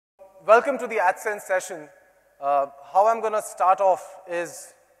Welcome to the AdSense session. How I'm going to start off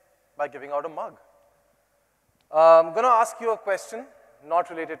is by giving out a mug. I'm going to ask you a question, not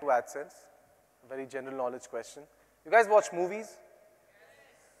related to AdSense, a very general knowledge question. You guys watch movies?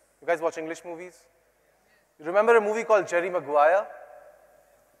 You guys watch English movies? You remember a movie called Jerry Maguire?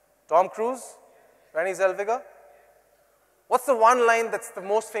 Tom Cruise? Renée Zellweger? What's the one line that's the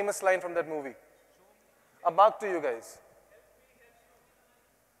most famous line from that movie? A mug to you guys.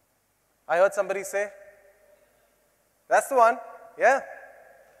 I heard somebody say, that's the one, yeah.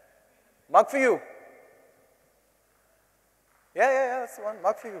 Mug for you. Yeah, that's the one,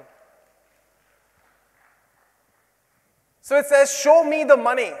 mug for you. So it says, show me the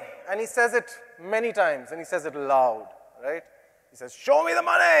money. And he says it many times, and he says it loud, right? He says, show me the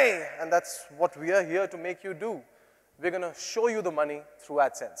money. And that's what we are here to make you do. We're going to show you the money through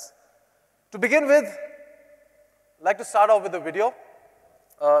AdSense. To begin with, I'd like to start off with a video.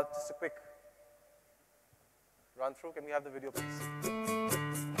 Just a quick run through. Can we have the video, please?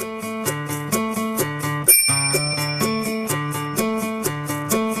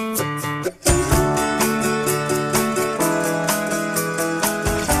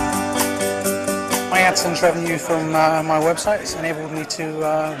 AdSense revenue from my website has enabled me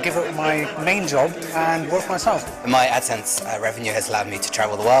to give up my main job and work for myself. My AdSense revenue has allowed me to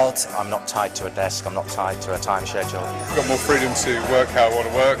travel the world. I'm not tied to a desk, I'm not tied to a time schedule. I've got more freedom to work how I want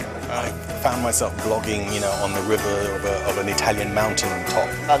to work. I found myself blogging, on the river of an Italian mountain top.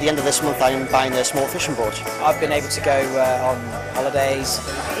 At the end of this month I'm buying a small fishing boat. I've been able to go on holidays.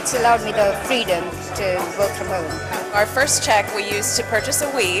 It's allowed me the freedom to work from home. Our first check we used to purchase a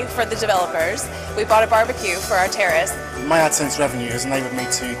Wii for the developers. We bought a barbecue for our terrace. My AdSense revenue has enabled me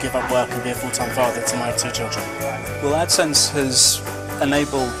to give up work and be a full-time father to my 2 children. Well, AdSense has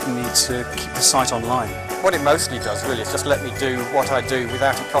enabled me to keep the site online. What it mostly does really is just let me do what I do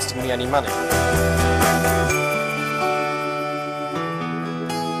without it costing me any money.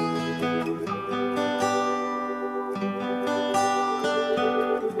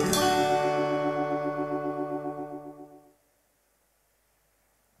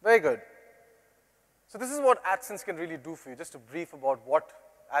 Very good. So this is what AdSense can really do for you. Just a brief about what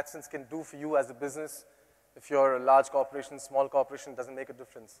AdSense can do for you as a business. If you're a large corporation, small corporation, doesn't make a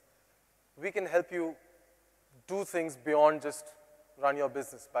difference. We can help you do things beyond just run your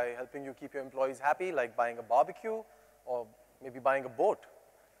business by helping you keep your employees happy, like buying a barbecue or maybe buying a boat.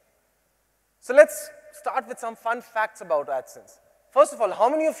 So let's start with some fun facts about AdSense. First of all, how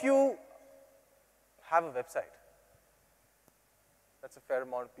many of you have a website? That's a fair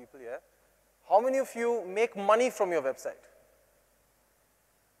amount of people, yeah? How many of you make money from your website?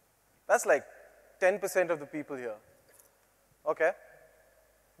 That's like 10% of the people here. Okay.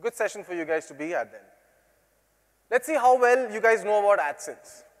 Good session for you guys to be at then. Let's see how well you guys know about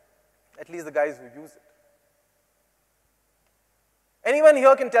AdSense. At least the guys who use it. Anyone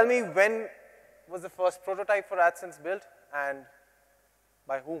here can tell me when was the first prototype for AdSense built and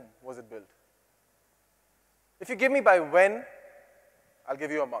by whom was it built? If you give me by when, I'll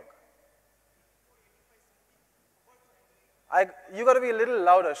give you a mug. You got to be a little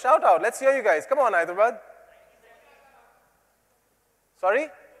louder. Shout out. Let's hear you guys. Come on, Hyderabad. Sorry?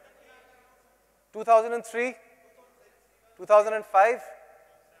 2003? 2005?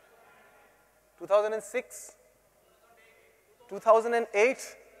 2006?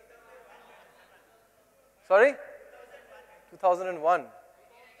 2008? Sorry? 2001.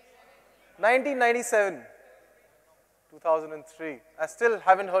 1997. 2003. I still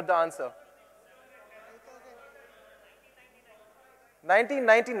haven't heard the answer.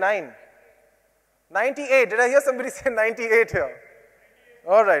 1999. 98. Did I hear somebody say 98 here?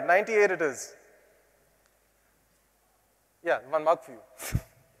 All right, 98 it is. Yeah, one mug for you.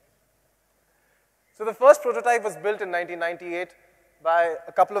 So the first prototype was built in 1998 by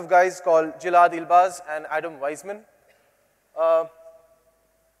a couple of guys called Gilad Ilbaz and Adam Weisman. It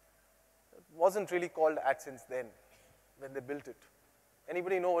wasn't really called AdSense then, when they built it.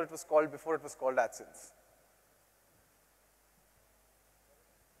 Anybody know what it was called before it was called AdSense?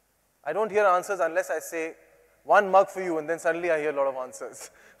 I don't hear answers unless I say one mug for you and then suddenly I hear a lot of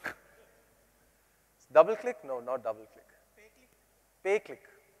answers. Double click? No, not double click. Pay click?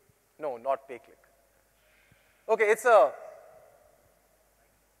 No, not pay click. Okay, it's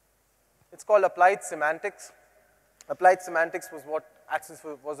called applied semantics. Applied semantics was what AdSense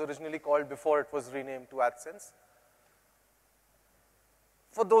was originally called before it was renamed to AdSense.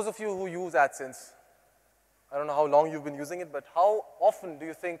 For those of you who use AdSense, I don't know how long you've been using it, but how often do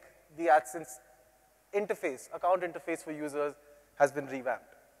you think the AdSense interface, account interface for users has been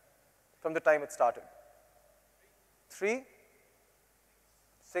revamped from the time it started? 3,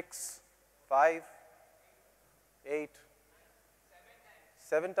 6, 5, 8,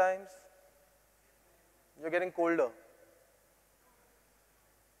 7 times. You're getting colder.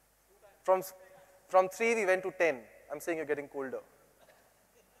 From 3, we went to 10. I'm saying you're getting colder.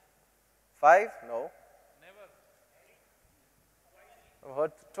 5? No. I've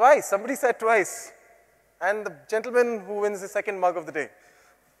heard twice. Somebody said twice. And the gentleman who wins the second mug of the day.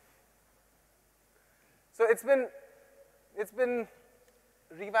 So it's been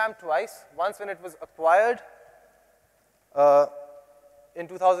revamped twice. Once when it was acquired in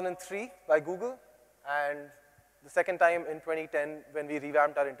 2003 by Google, and the second time in 2010 when we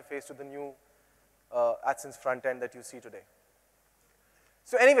revamped our interface to the new AdSense front end that you see today.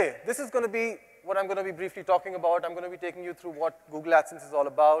 So anyway, this is going to be what I'm going to be briefly talking about. I'm going to be taking you through what Google AdSense is all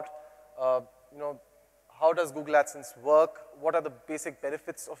about. How does Google AdSense work? What are the basic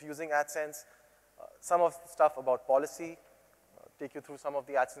benefits of using AdSense? Some of the stuff about policy. Take you through some of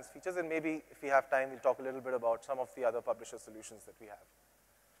the AdSense features, and maybe if we have time, we'll talk a little bit about some of the other publisher solutions that we have.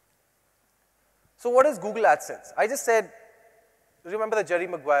 So what is Google AdSense? I just said, remember the Jerry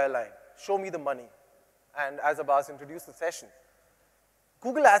Maguire line, show me the money. And as Abbas introduced the session,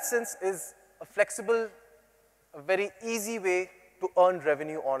 Google AdSense is a flexible, a very easy way to earn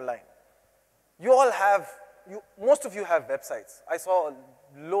revenue online. You all have, most of you have websites. I saw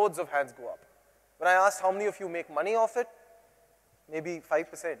loads of hands go up. When I asked how many of you make money off it, maybe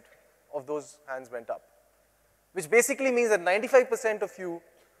 5% of those hands went up, which basically means that 95% of you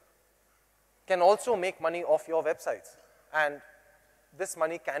can also make money off your websites, and this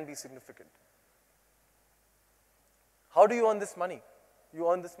money can be significant. How do you earn this money?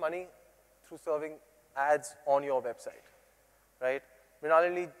 You earn this money through serving ads on your website, right?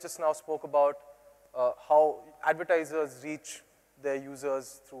 Mrinalini just now spoke about how advertisers reach their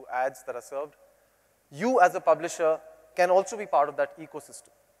users through ads that are served. You as a publisher can also be part of that ecosystem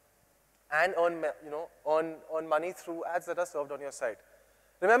and earn money through ads that are served on your site.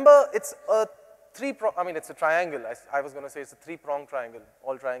 Remember, it's a it's a triangle. I was going to say it's a three-pronged triangle.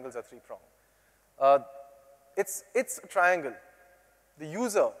 All triangles are three-pronged. It's a triangle. The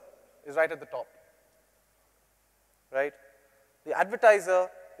user is right at the top, right? The advertiser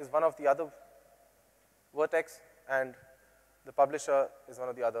is one of the other vertex, and the publisher is one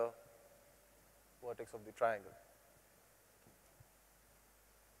of the other vertex of the triangle.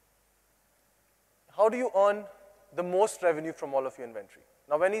 How do you earn the most revenue from all of your inventory?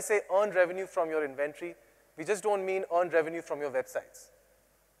 Now, when we say earn revenue from your inventory, we just don't mean earn revenue from your websites.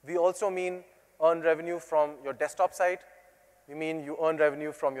 We also mean earn revenue from your desktop site. We mean you earn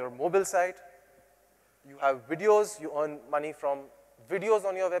revenue from your mobile site. You have videos, you earn money from videos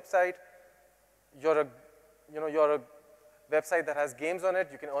on your website. You're a website that has games on it,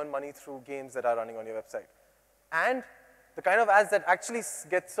 you can earn money through games that are running on your website. And the kind of ads that actually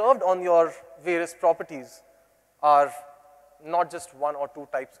get served on your various properties are not just one or two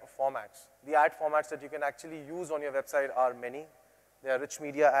types of formats. The ad formats that you can actually use on your website are many. There are rich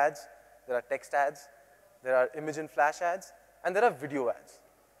media ads, there are text ads, there are image and flash ads, and there are video ads.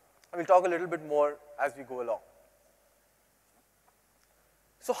 And we'll talk a little bit more as we go along.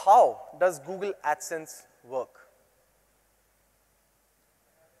 So how does Google AdSense work?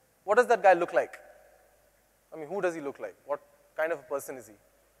 What does that guy look like? I mean, who does he look like? What kind of a person is he?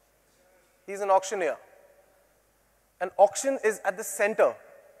 He's an auctioneer. An auction is at the center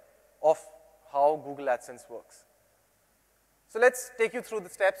of how Google AdSense works. So let's take you through the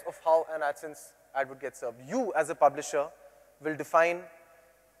steps of how an AdSense ad would get served. You, as a publisher, will define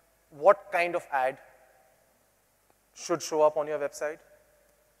what kind of ad should show up on your website.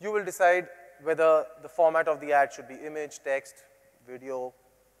 You will decide whether the format of the ad should be image, text, video.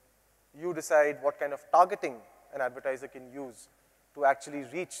 You decide what kind of targeting an advertiser can use to actually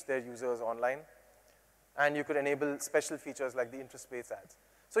reach their users online. And you could enable special features like the interest-based ads.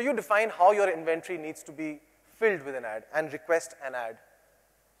 So you define how your inventory needs to be filled with an ad and request an ad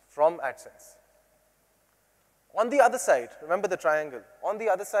from AdSense. On the other side, remember the triangle, on the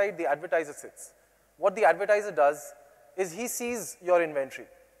other side the advertiser sits. What the advertiser does is he sees your inventory,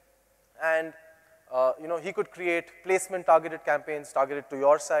 and he could create placement targeted campaigns targeted to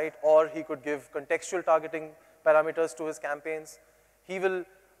your site, or he could give contextual targeting parameters to his campaigns. He will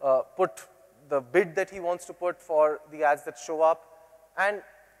put the bid that he wants to put for the ads that show up, and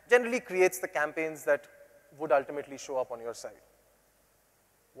generally creates the campaigns that would ultimately show up on your site.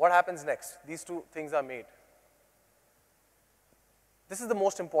 What happens next? These two things are made. This is the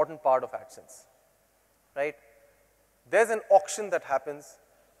most important part of AdSense, right? There's an auction that happens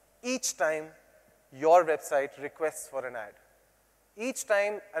each time your website requests for an ad. Each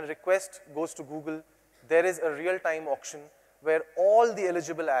time a request goes to Google, there is a real-time auction where all the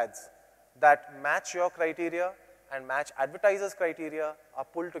eligible ads that match your criteria and match advertisers' criteria are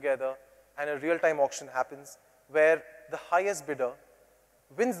pulled together, and a real-time auction happens where the highest bidder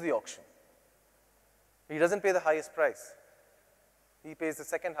wins the auction. He doesn't pay the highest price. He pays the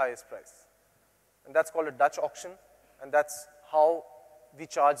second highest price. And that's called a Dutch auction, and that's how we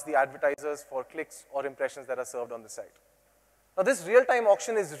charge the advertisers for clicks or impressions that are served on the site. Now, this real-time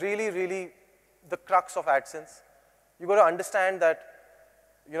auction is really, really the crux of AdSense. You got to understand that,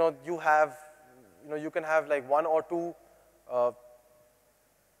 you can have like 1 or 2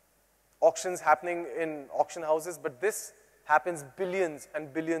 auctions happening in auction houses, but this happens billions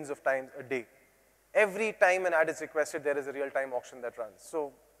and billions of times a day. Every time an ad is requested, there is a real-time auction that runs.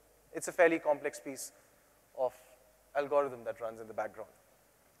 So it's a fairly complex piece of algorithm that runs in the background.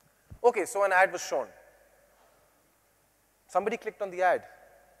 Okay, so an ad was shown. Somebody clicked on the ad.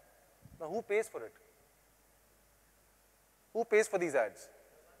 Now, who pays for it? Who pays for these ads?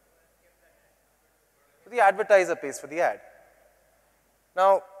 The advertiser pays for the ad.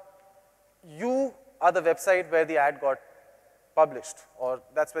 Now, you are the website where the ad got published, or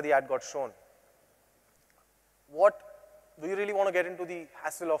that's where the ad got shown. Do you really want to get into the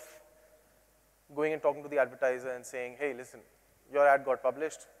hassle of going and talking to the advertiser and saying, hey, listen, your ad got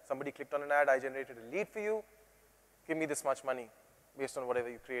published, somebody clicked on an ad, I generated a lead for you, give me this much money based on whatever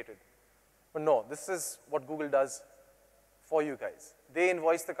you created. But no, this is what Google does for you guys. They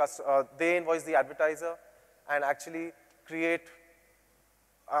invoice the advertiser and actually create,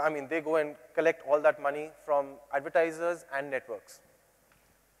 they go and collect all that money from advertisers and networks.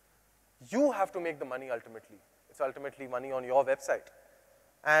 You have to make the money ultimately. It's ultimately money on your website.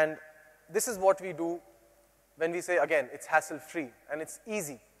 And this is what we do when we say, again, it's hassle-free and it's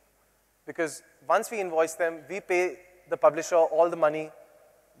easy. Because once we invoice them, we pay the publisher all the money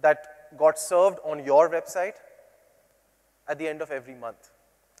that got served on your website at the end of every month.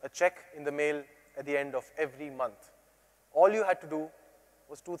 A check in the mail at the end of every month. All you had to do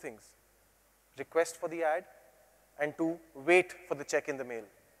was 2 things. Request for the ad, and 2, wait for the check in the mail.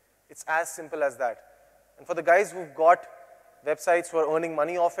 It's as simple as that. And for the guys who've got websites who are earning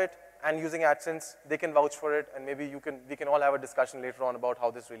money off it and using AdSense, they can vouch for it, and maybe we can all have a discussion later on about how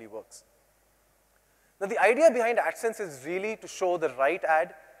this really works. Now, the idea behind AdSense is really to show the right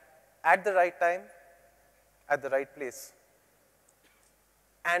ad at the right time, at the right place,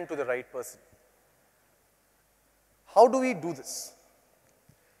 and to the right person. How do we do this?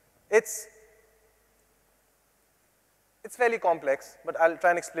 It's fairly complex, but I'll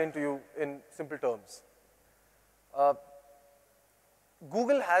try and explain to you in simple terms.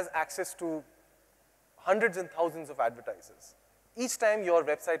 Google has access to hundreds and thousands of advertisers. Each time your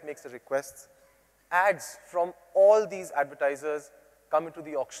website makes a request, ads from all these advertisers come into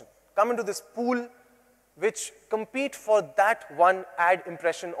the auction, come into this pool which compete for that one ad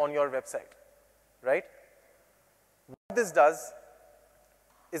impression on your website, right? What this does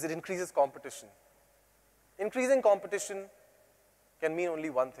is it increases competition. Increasing competition can mean only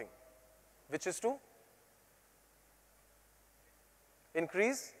one thing, which is to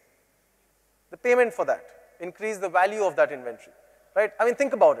increase the payment for that, increase the value of that inventory, right?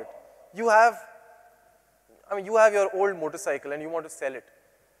 Think about it. You have your old motorcycle and you want to sell it.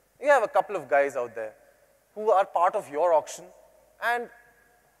 You have a couple of guys out there who are part of your auction and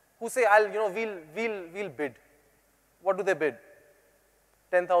who say, we'll bid. What do they bid?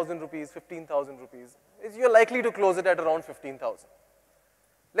 10,000 rupees, 15,000 rupees. You're likely to close it at around 15,000.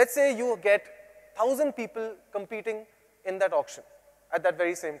 Let's say you get 1,000 people competing in that auction at that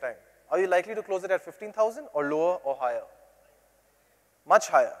very same time. Are you likely to close it at 15,000 or lower or higher? Much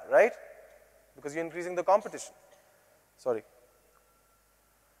higher, right? Because you're increasing the competition. Sorry.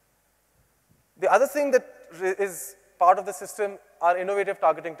 The other thing that is part of the system are innovative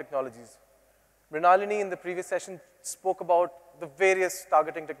targeting technologies. Mrinalini in the previous session spoke about the various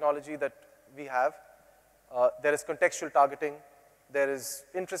targeting technology that we have. There is contextual targeting, there is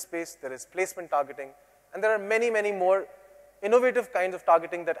interest-based, there is placement targeting, and there are many, many more innovative kinds of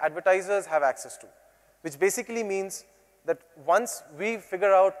targeting that advertisers have access to, which basically means that once we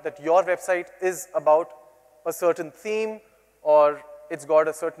figure out that your website is about a certain theme or it's got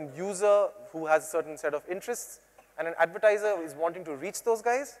a certain user who has a certain set of interests and an advertiser is wanting to reach those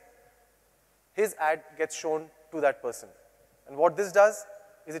guys, his ad gets shown to that person. And what this does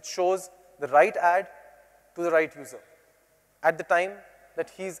is it shows the right ad to the right user at the time that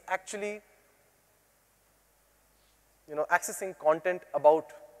he's actually accessing content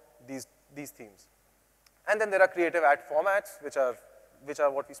about these themes. And then there are creative ad formats, which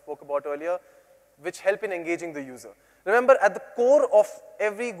are what we spoke about earlier, which help in engaging the user. Remember, at the core of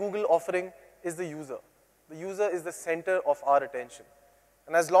every Google offering is the user. The user is the center of our attention.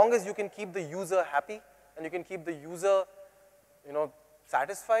 And as long as you can keep the user happy and you can keep the user,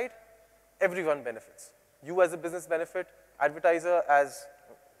 satisfied, everyone benefits. You as a business benefit, advertiser as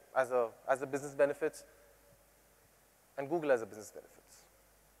a business benefits, and Google as a business benefits.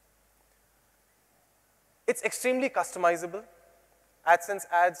 It's extremely customizable. AdSense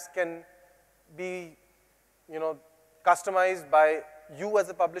ads can be, customized by you as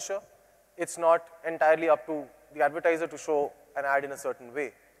a publisher. It's not entirely up to the advertiser to show an ad in a certain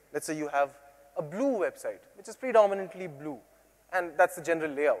way. Let's say you have a blue website, which is predominantly blue, and that's the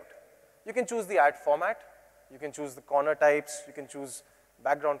general layout. You can choose the ad format, you can choose the corner types, you can choose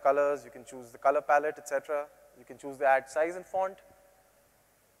background colors, you can choose the color palette, etc. You can choose the ad size and font.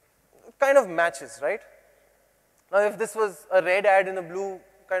 It kind of matches, right? Now, if this was a red ad in a blue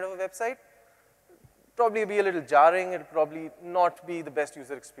kind of a website, probably be a little jarring, it'll probably not be the best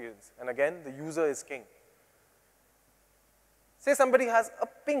user experience. And again, the user is king. Say somebody has a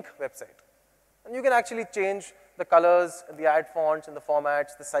pink website, and you can actually change the colors, and the ad fonts, and the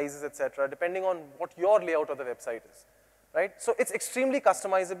formats, the sizes, etc., depending on what your layout of the website is, right? So it's extremely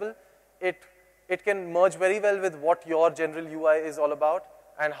customizable. It can merge very well with what your general UI is all about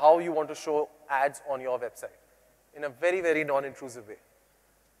and how you want to show ads on your website in a very, very non-intrusive way.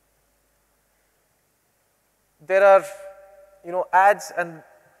 There are,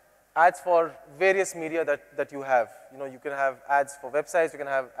 ads for various media that you have. You can have ads for websites, you can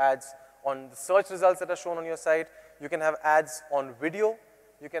have ads on the search results that are shown on your site, you can have ads on video,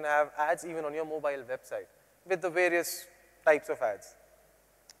 you can have ads even on your mobile website with the various types of ads,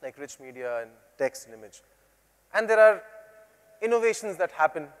 like rich media and text and image. And there are innovations that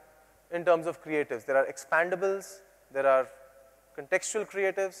happen in terms of creatives. There are expandables, there are contextual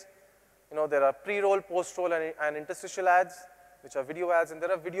creatives, there are pre-roll, post-roll, and interstitial ads, which are video ads, and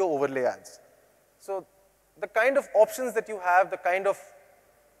there are video overlay ads. So the kind of options that you have, the kind of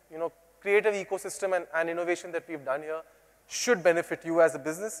creative ecosystem and innovation that we've done here should benefit you as a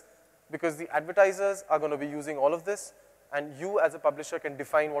business, because the advertisers are going to be using all of this, and you as a publisher can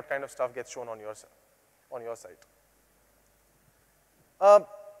define what kind of stuff gets shown on your site.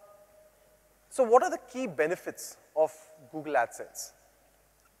 So what are the key benefits of Google AdSense?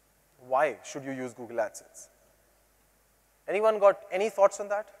 Why should you use Google AdSense? Anyone got any thoughts on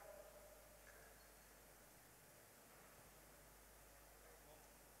that?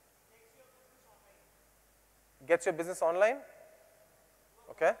 Gets your business online?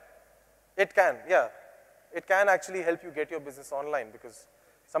 Okay. It can, yeah. It can actually help you get your business online because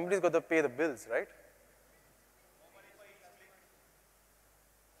somebody's got to pay the bills, right?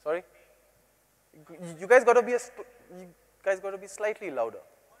 Sorry? You guys got to be slightly louder.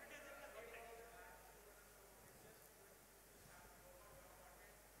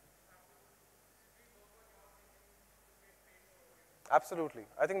 Absolutely.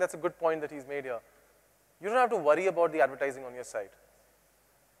 I think that's a good point that he's made here. You don't have to worry about the advertising on your site.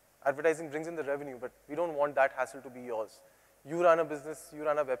 Advertising brings in the revenue, but we don't want that hassle to be yours. You run a business, you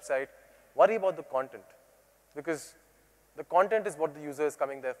run a website, worry about the content, because the content is what the user is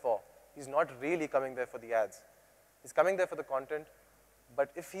coming there for. He's not really coming there for the ads. He's coming there for the content, but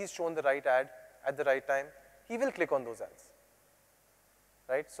if he's shown the right ad at the right time, he will click on those ads,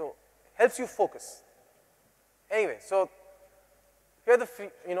 right? So helps you focus. Anyway, so here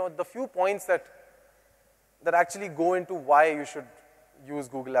are the few points that actually go into why you should use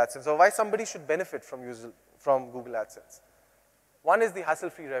Google AdSense, or why somebody should benefit from Google AdSense. One is the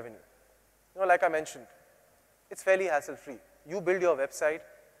hassle-free revenue. Like I mentioned, it's fairly hassle-free. You build your website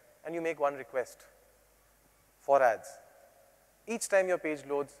and you make one request for ads. Each time your page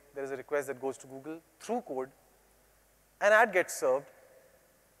loads, there is a request that goes to Google through code. An ad gets served.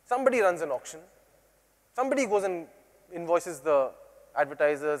 Somebody runs an auction. Somebody goes and invoices the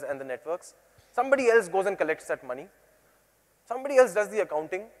advertisers and the networks. Somebody else goes and collects that money. Somebody else does the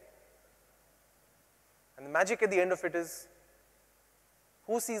accounting. And the magic at the end of it is,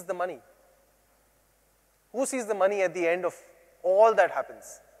 who sees the money? Who sees the money at the end of all that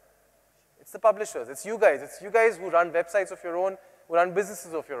happens? It's the publishers, it's you guys who run websites of your own, who run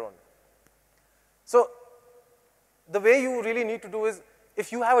businesses of your own. So the way you really need to do is,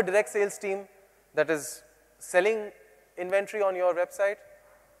 if you have a direct sales team that is selling inventory on your website,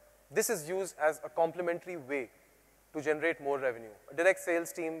 this is used as a complementary way to generate more revenue. A direct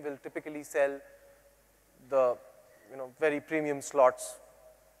sales team will typically sell the very premium slots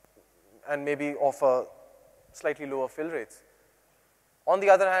and maybe offer slightly lower fill rates. On the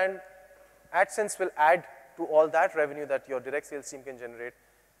other hand, AdSense will add to all that revenue that your direct sales team can generate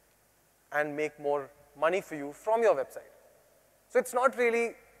and make more money for you from your website. So it's not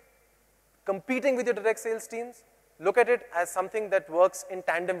really competing with your direct sales teams. look at it as something that works in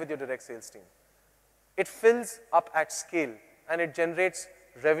tandem with your direct sales team. It fills up at scale, and it generates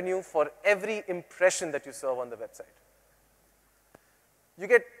revenue for every impression that you serve on the website. You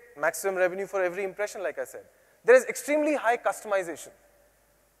get maximum revenue for every impression, like I said. There is extremely high customization.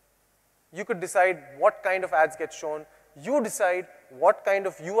 You could decide what kind of ads get shown. You decide what kind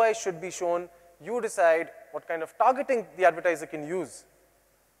of UI should be shown. You decide what kind of targeting the advertiser can use.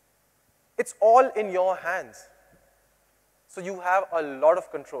 It's all in your hands. So you have a lot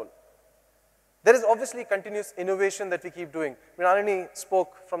of control. There is obviously continuous innovation that we keep doing. Mrinalini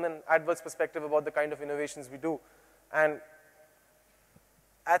spoke from an AdWords perspective about the kind of innovations we do. And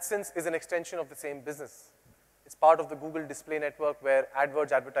AdSense is an extension of the same business. It's part of the Google display network where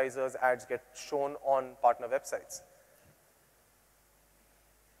AdWords advertisers' ads get shown on partner websites.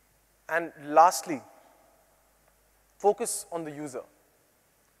 And lastly, focus on the user.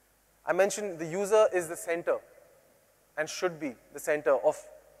 I mentioned the user is the center and should be the center of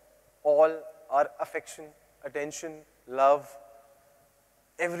all our affection, attention, love,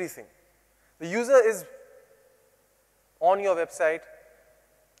 everything. The user is on your website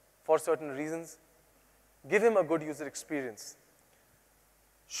for certain reasons. Give him a good user experience.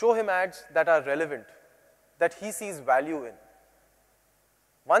 Show him ads that are relevant, that he sees value in.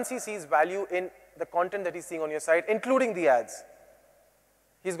 Once he sees value in the content that he's seeing on your site, including the ads,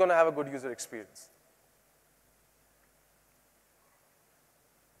 he's going to have a good user experience.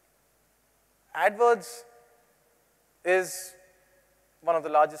 AdWords is one of the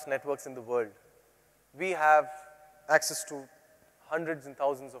largest networks in the world. We have access to hundreds and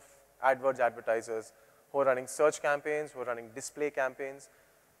thousands of AdWords advertisers who are running search campaigns, who are running display campaigns.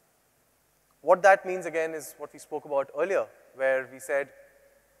 What that means, again, is what we spoke about earlier, where we said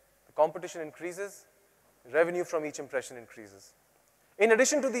the competition increases, revenue from each impression increases. In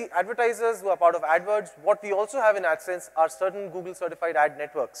addition to the advertisers who are part of AdWords, what we also have in AdSense are certain Google certified ad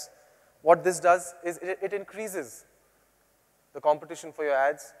networks. What this does is it increases the competition for your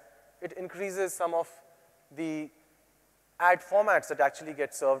ads. It increases some of the ad formats that actually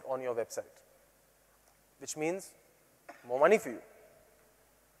get served on your website, which means more money for you.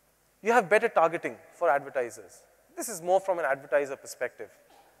 You have better targeting for advertisers. This is more from an advertiser perspective.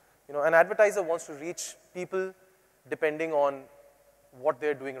 You know, an advertiser wants to reach people depending on what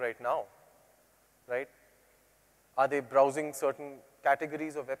they're doing right now, right? Are they browsing certain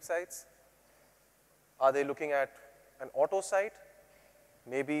categories of websites? Are they looking at an auto site?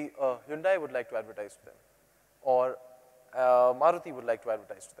 Maybe Hyundai would like to advertise to them, or Maruti would like to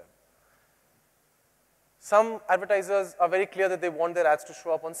advertise to them. Some advertisers are very clear that they want their ads to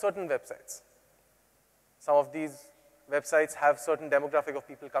show up on certain websites. Some of these websites have certain demographic of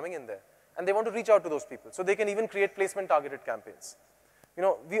people coming in there, and they want to reach out to those people. So they can even create placement targeted campaigns. You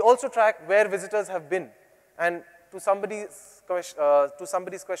know, we also track where visitors have been. And to somebody's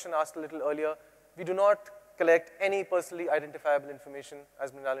question asked a little earlier, we do not collect any personally identifiable information,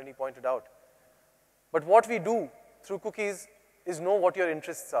 as Mrinalini pointed out. But what we do through cookies is know what your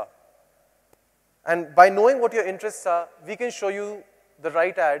interests are. And by knowing what your interests are, we can show you the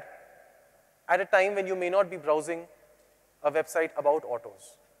right ad at a time when you may not be browsing a website about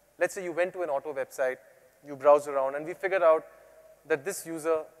autos. Let's say you went to an auto website, you browsed around, and we figured out that this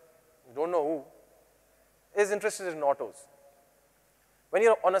user, you don't know who, is interested in autos. When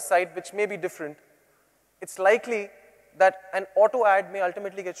you're on a site which may be different, it's likely that an auto ad may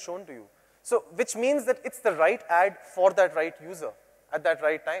ultimately get shown to you. So, which means that it's the right ad for that right user at that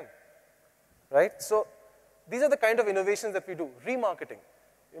right time, right? So, these are the kind of innovations that we do. Remarketing.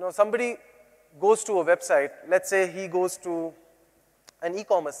 You know, somebody goes to a website, let's say he goes to an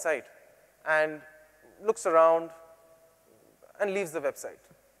e-commerce site and looks around and leaves the website,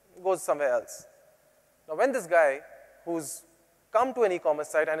 goes somewhere else. Now, when this guy who's come to an e-commerce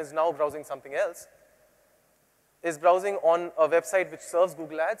site and is now browsing something else, is browsing on a website which serves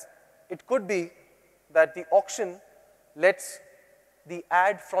Google Ads, it could be that the auction lets the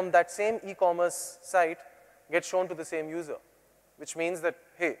ad from that same e-commerce site get shown to the same user, which means that,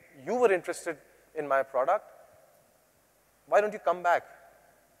 hey, you were interested in my product, why don't you come back?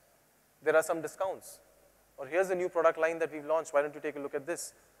 There are some discounts. Or here's a new product line that we've launched, why don't you take a look at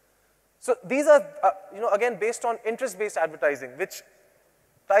this? So these are, you know, again, based on interest-based advertising, which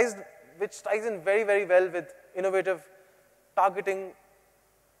ties in very, very well with innovative targeting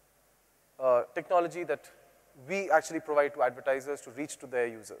technology that we actually provide to advertisers to reach to their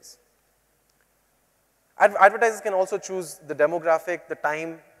users. Advertisers can also choose the demographic, the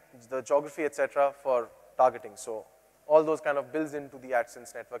time, the geography, etc. for targeting. So all those kind of builds into the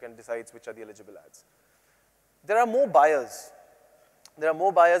AdSense network and decides which are the eligible ads. There are more buyers. There are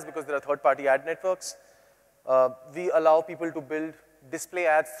more buyers because there are third-party ad networks. We allow people to build display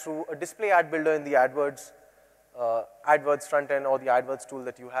ads through a display ad builder in the AdWords front end or the AdWords tool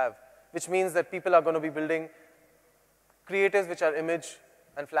that you have, which means that people are going to be building creatives which are image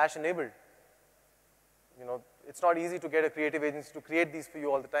and flash enabled. You know, it's not easy to get a creative agency to create these for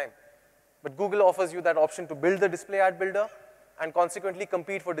you all the time. But Google offers you that option to build the display ad builder and consequently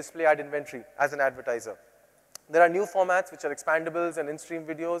compete for display ad inventory as an advertiser. There are new formats which are expandables and in-stream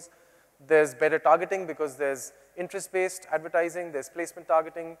videos. There's better targeting because there's interest-based advertising, there's placement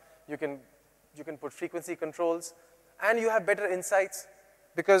targeting, you can put frequency controls, and you have better insights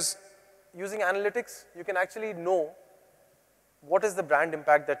because using analytics, you can actually know what is the brand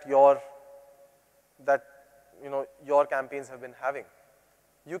impact that your campaigns have been having.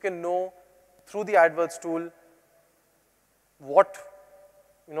 You can know through the AdWords tool which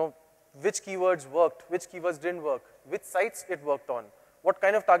keywords worked, which keywords didn't work, which sites it worked on, what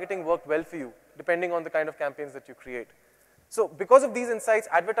kind of targeting worked well for you, depending on the kind of campaigns that you create. So because of these insights,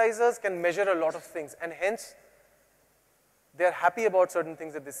 advertisers can measure a lot of things, and hence, they're happy about certain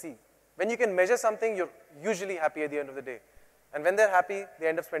things that they see. When you can measure something, you're usually happy at the end of the day. And when they're happy, they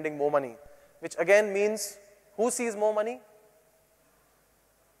end up spending more money, which again means who sees more money?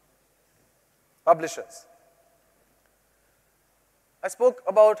 Publishers. I spoke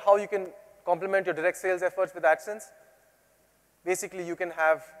about how you can complement your direct sales efforts with AdSense. Basically, you can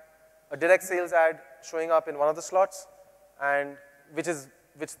have a direct sales ad showing up in one of the slots, and which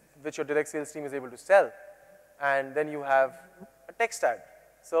your direct sales team is able to sell. And then you have a text ad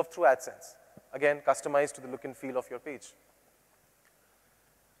served through AdSense, again, customized to the look and feel of your page.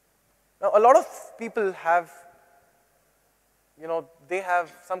 Now, a lot of people have, they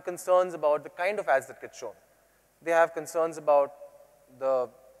have some concerns about the kind of ads that get shown. They have concerns about the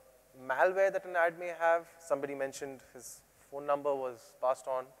malware that an ad may have. Somebody mentioned his phone number was passed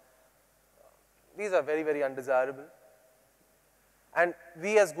on. These are very, very undesirable. And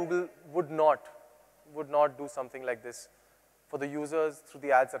we as Google would not do something like this for the users through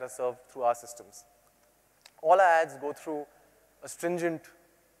the ads that are served through our systems. All our ads go through a stringent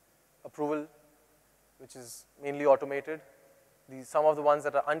approval, which is mainly automated. Some of the ones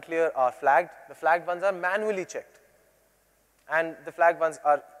that are unclear are flagged. The flagged ones are manually checked. And the flagged ones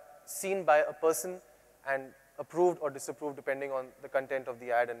are seen by a person and approved or disapproved depending on the content of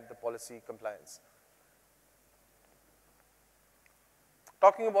the ad and the policy compliance.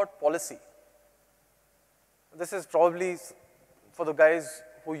 Talking about policy, this is probably, for the guys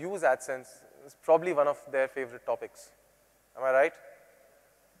who use AdSense, it's probably one of their favorite topics. Am I right?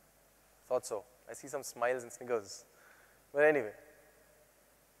 Thought so. I see some smiles and sniggers. But anyway,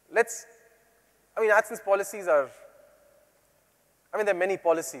 AdSense policies are, there are many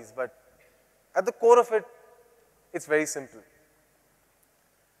policies, but at the core of it, it's very simple.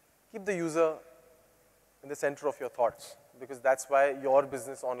 Keep the user in the center of your thoughts, because that's why your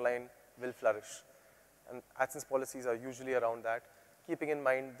business online will flourish. And AdSense policies are usually around that, keeping in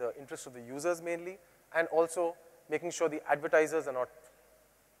mind the interest of the users mainly, and also making sure the advertisers are not,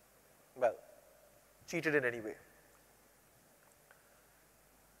 cheated in any way.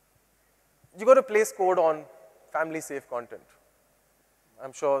 You got to place code on family-safe content.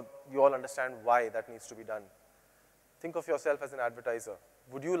 I'm sure you all understand why that needs to be done. Think of yourself as an advertiser.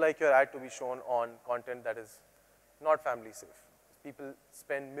 Would you like your ad to be shown on content that is not family safe? People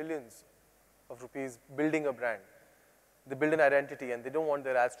spend millions of rupees building a brand. They build an identity and they don't want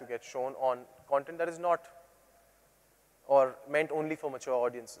their ads to get shown on content that is not or meant only for mature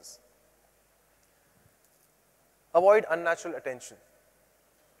audiences. Avoid unnatural attention.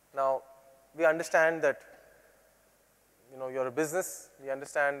 Now, we understand that you're a business. We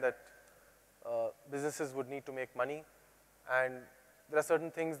understand that businesses would need to make money, and there are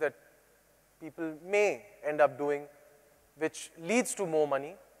certain things that people may end up doing which leads to more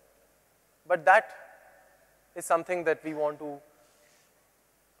money, but that is something that we want to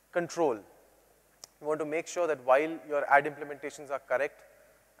control. We want to make sure that while your ad implementations are correct,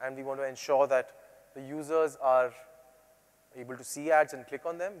 and we want to ensure that the users are able to see ads and click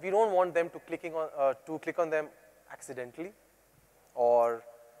on them, we don't want them to click on them accidentally or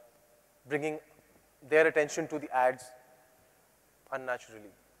bringing their attention to the ads unnaturally.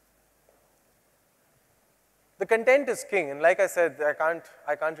 The content is king, and like I said,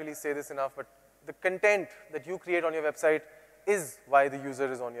 I can't really say this enough, but the content that you create on your website is why the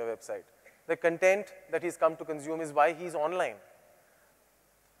user is on your website. The content that he's come to consume is why he's online.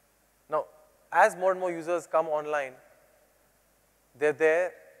 Now, as more and more users come online, they're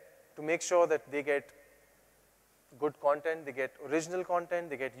there to make sure that they get good content, they get original content,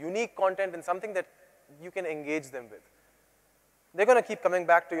 they get unique content, and something that you can engage them with. they're going to keep coming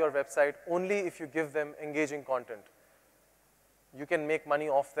back to your website only if you give them engaging content. You can make money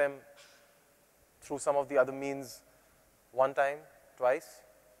off them through some of the other means, one time, twice,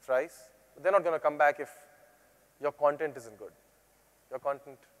 thrice, but they're not going to come back if your content isn't good. Your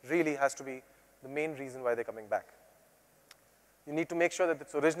content really has to be the main reason why they're coming back. You need to make sure that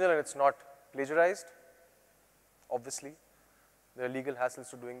it's original and it's not plagiarized. Obviously, there are legal hassles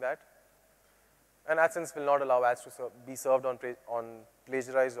to doing that. And AdSense will not allow ads to be served on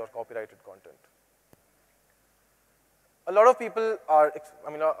plagiarized or copyrighted content. A lot of people are,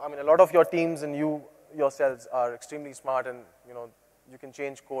 I mean, a lot of your teams and you yourselves are extremely smart, and you can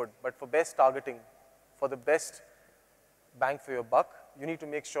change code. But for best targeting, for the best bang for your buck, you need to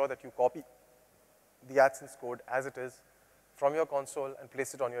make sure that you copy the AdSense code as it is from your console and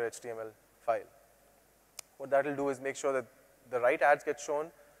place it on your HTML file. What that will do is make sure that the right ads get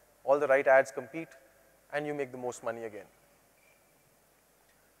shown, all the right ads compete, and you make the most money again.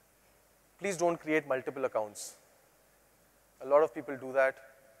 Please don't create multiple accounts. A lot of people do that.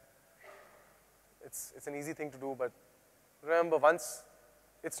 It's an easy thing to do, but remember, once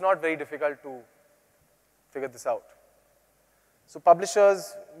it's not very difficult to figure this out. So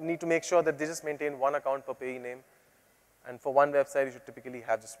publishers need to make sure that they just maintain one account per payee name, and for one website, you should typically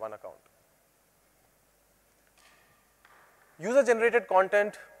have just one account. User-generated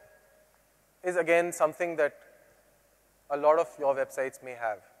content is again something that a lot of your websites may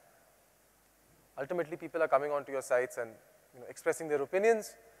have. Ultimately, people are coming onto your sites and expressing their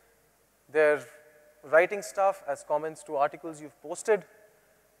opinions. They're writing stuff as comments to articles you've posted.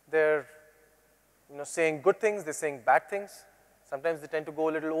 They're saying good things, they're saying bad things. Sometimes they tend to go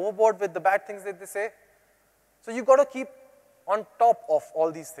a little overboard with the bad things that they say. So you've got to keep on top of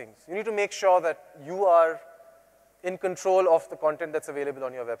all these things. You need to make sure that you are in control of the content that's available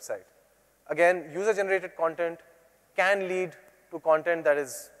on your website. Again, user-generated content can lead to content that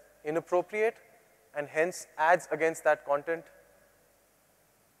is inappropriate, and hence ads against that content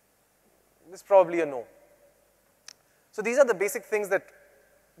is probably a no. So these are the basic things that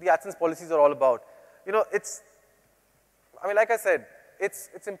the AdSense policies are all about. Like I said,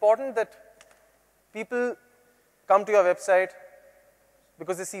 it's important that people come to your website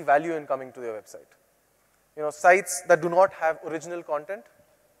because they see value in coming to your website. Sites that do not have original content,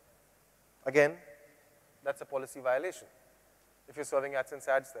 again, that's a policy violation if you're serving AdSense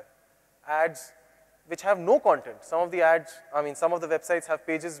ads there. Ads which have no content. Some of the ads, some of the websites have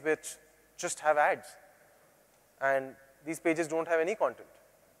pages which just have ads, and these pages don't have any content.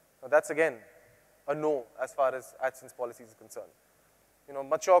 Now that's again a no as far as AdSense policy is concerned.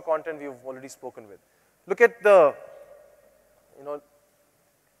 Mature content we've already spoken with. Look at the,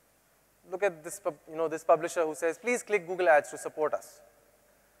 look at this, this publisher who says, please click Google Ads to support us.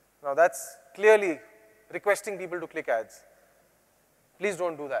 Now that's clearly requesting people to click ads. Please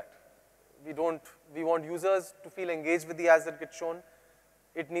don't do that. We want users to feel engaged with the ads that get shown.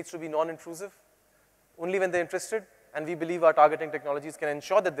 It needs to be non-intrusive. Only when they're interested, and we believe our targeting technologies can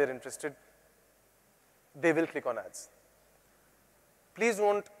ensure that they're interested, they will click on ads. Please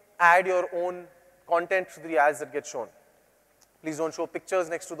don't add your own content to the ads that get shown. Please don't show pictures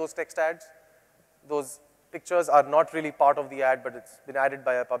next to those text ads. Those pictures are not really part of the ad, but it's been added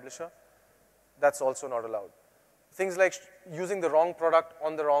by a publisher. That's also not allowed. Things like using the wrong product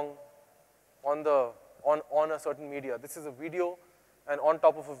on a certain media. This is a video, and on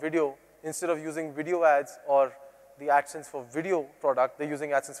top of a video, instead of using video ads or the AdSense for video product, they're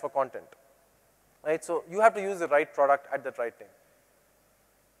using AdSense for content. Right? So you have to use the right product at that right time.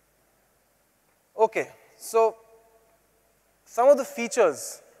 Okay, so some of the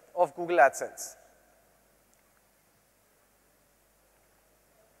features of Google AdSense.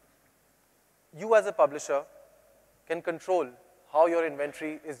 You as a publisher can control how your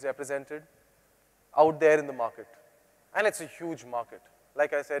inventory is represented out there in the market. And it's a huge market.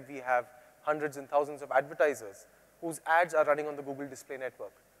 Like I said, we have hundreds and thousands of advertisers whose ads are running on the Google Display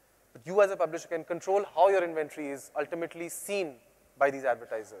Network. But you as a publisher can control how your inventory is ultimately seen by these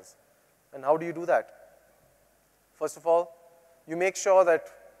advertisers. And how do you do that? First of all, you make sure that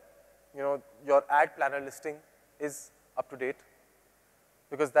your ad planner listing is up to date,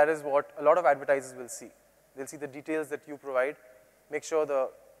 because that is what a lot of advertisers will see. They'll see the details that you provide. Make sure the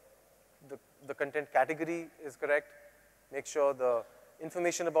content category is correct. Make sure the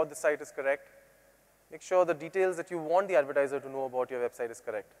information about the site is correct. Make sure the details that you want the advertiser to know about your website is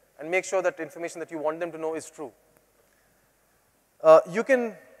correct. And make sure that information that you want them to know is true. You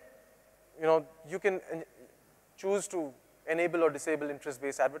can choose to enable or disable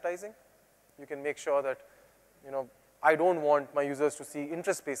interest-based advertising. You can make sure that, I don't want my users to see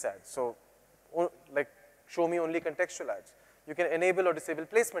interest-based ads. So, show me only contextual ads. You can enable or disable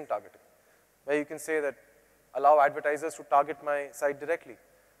placement targeting, where you can say that allow advertisers to target my site directly.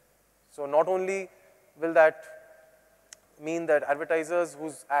 So not only will that mean that advertisers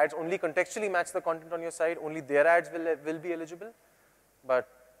whose ads only contextually match the content on your site, only their ads will be eligible, but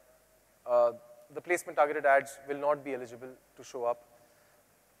the placement targeted ads will not be eligible to show up.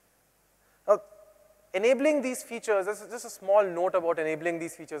 Now, enabling these features, this is just a small note about enabling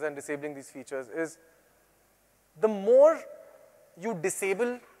these features and disabling these features, is the more you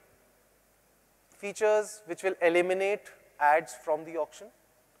disable features which will eliminate ads from the auction,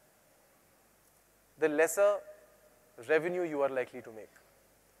 the lesser revenue you are likely to make.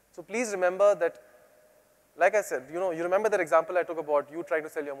 So please remember that, like I said, you remember that example I took about you trying to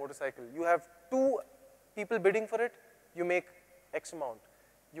sell your motorcycle. You have 2 people bidding for it, you make X amount.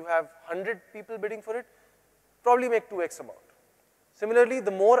 You have 100 people bidding for it, probably make 2x amount. Similarly,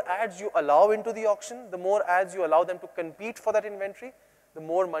 the more ads you allow into the auction, the more ads you allow them to compete for that inventory, the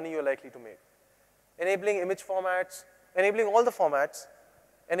more money you're likely to make. Enabling image formats, enabling all the formats,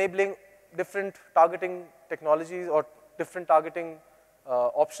 enabling different targeting technologies or different targeting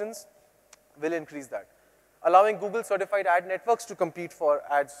options will increase that. Allowing Google certified ad networks to compete for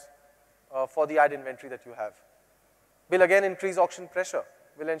ads, for the ad inventory that you have, will again increase auction pressure,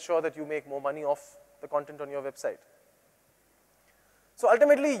 will ensure that you make more money off the content on your website. So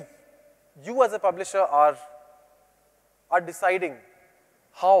ultimately, you as a publisher are deciding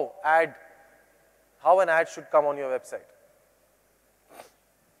how an ad should come on your website.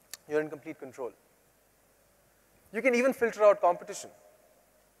 You're in complete control. You can even filter out competition.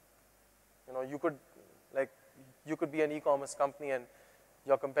 You could be an e-commerce company and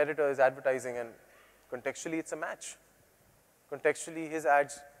your competitor is advertising and contextually it's a match. Contextually, his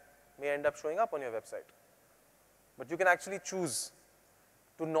ads may end up showing up on your website. But you can actually choose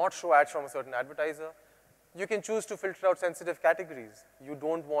to not show ads from a certain advertiser. You can choose to filter out sensitive categories. You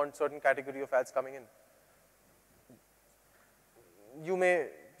don't want certain category of ads coming in. You may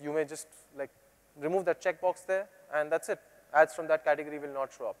just remove that checkbox there and that's it. Ads from that category will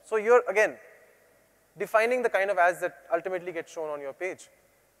not show up. So you're, again, defining the kind of ads that ultimately get shown on your page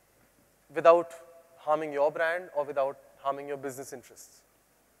without harming your brand or without harming your business interests.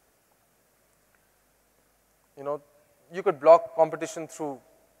 You could block competition through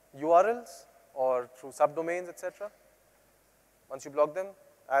URLs or through subdomains, etc. Once you block them,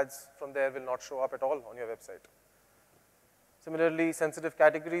 ads from there will not show up at all on your website. Similarly, sensitive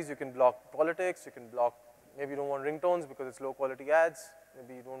categories, you can block politics, you can block, maybe you don't want ringtones because it's low quality ads,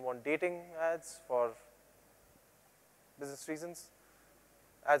 maybe you don't want dating ads for business reasons,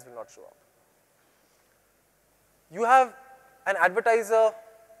 ads will not show up. You have an advertiser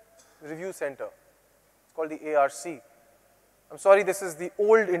review center. It's called the ARC. I'm sorry, this is the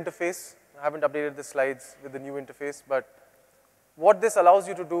old interface. I haven't updated the slides with the new interface, but what this allows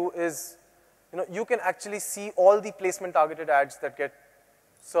you to do is, you can actually see all the placement targeted ads that get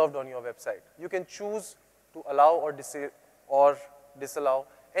served on your website. You can choose to allow or disallow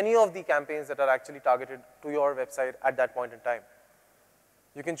any of the campaigns that are actually targeted to your website at that point in time.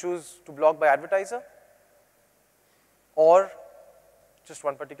 You can choose to block by advertiser or just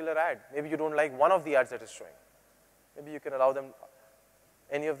one particular ad. Maybe you don't like one of the ads that is showing. Maybe you can allow them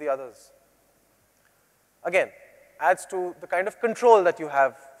any of the others. Again, adds to the kind of control that you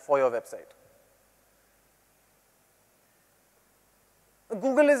have for your website.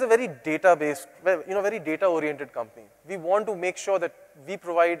 Google is a very data-based, very data-oriented company. We want to make sure that we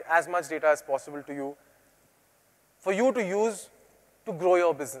provide as much data as possible to you for you to use to grow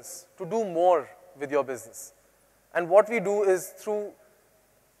your business, to do more with your business. And what we do is through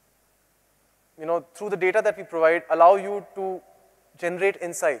the data that we provide, allow you to generate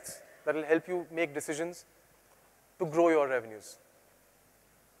insights that will help you make decisions to grow your revenues.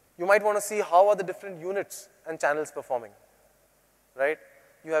 You might want to see how are the different units and channels performing, right?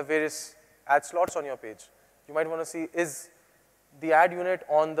 You have various ad slots on your page. You might want to see, is the ad unit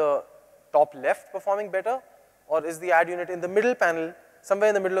on the top left performing better, or is the ad unit in the middle panel, somewhere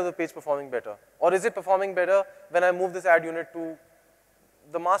in the middle of the page performing better? Or is it performing better when I move this ad unit to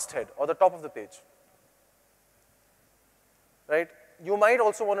the masthead or the top of the page, right? You might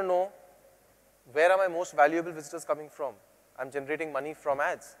also want to know, where are my most valuable visitors coming from? I'm generating money from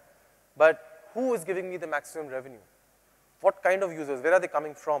ads, but who is giving me the maximum revenue? What kind of users, where are they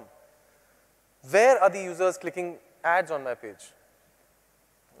coming from? Where are the users clicking ads on my page,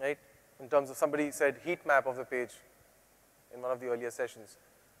 right? In terms of, somebody said heat map of the page in one of the earlier sessions.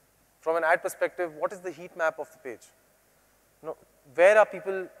 From an ad perspective, what is the heat map of the page? Where are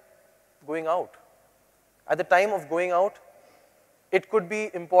people going out? At the time of going out, it could be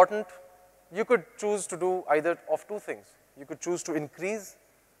important. You could choose to do either of two things. You could choose to increase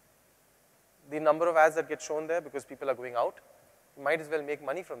the number of ads that get shown there because people are going out. You might as well make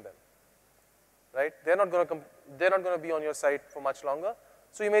money from them, right? They're not going to be on your site for much longer,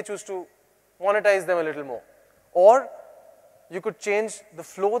 so you may choose to monetize them a little more. Or you could change the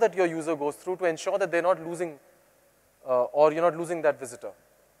flow that your user goes through to ensure that they're not losing or you're not losing that visitor,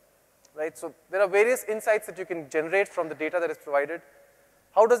 right? So there are various insights that you can generate from the data that is provided.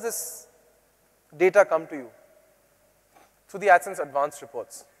 How does this data come to you? Through the AdSense advanced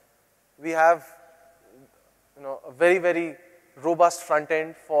reports. We have a very, very robust front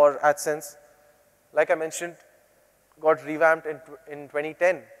end for AdSense. Like I mentioned, got revamped in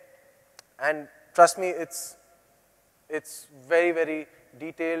 2010. And trust me, it's very, very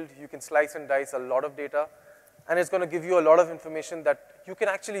detailed. You can slice and dice a lot of data. And it's going to give you a lot of information that you can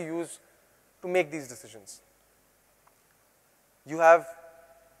actually use to make these decisions. You have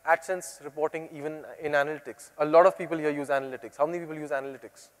AdSense reporting even in analytics. A lot of people here use analytics. How many people use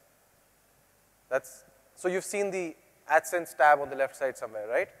analytics? So you've seen the AdSense tab on the left side somewhere,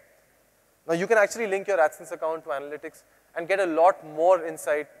 right? Now you can actually link your AdSense account to analytics and get a lot more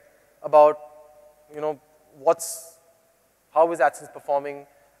insight about, how is AdSense performing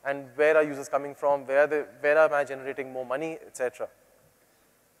and where are users coming from, where am I generating more money, etc.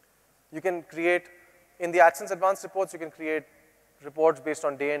 You can create, in the AdSense advanced reports, you can create reports based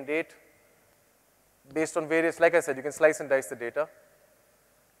on day and date, based on various, like I said, you can slice and dice the data.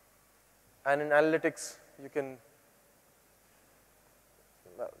 And in analytics, you can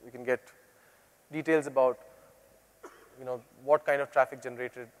get details about, what kind of traffic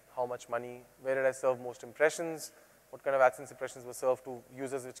generated, how much money, where did I serve most impressions, what kind of AdSense impressions were served to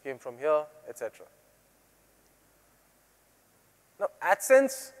users which came from here, etc. Now,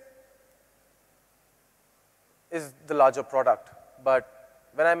 AdSense is the larger product, but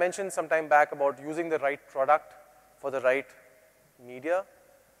when I mentioned some time back about using the right product for the right media,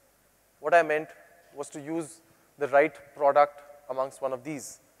 what I meant was to use the right product amongst one of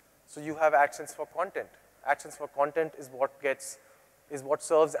these. So you have AdSense for content. AdSense for content is what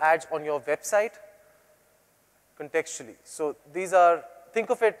serves ads on your website contextually. So think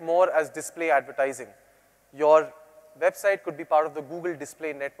of it more as display advertising. Your website could be part of the Google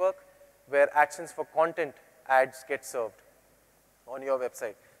display network where AdSense for content ads get served on your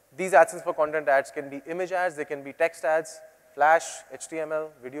website. These AdSense for content ads can be image ads, they can be text ads, Flash, HTML,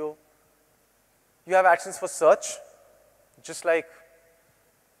 video. You have AdSense for search, just like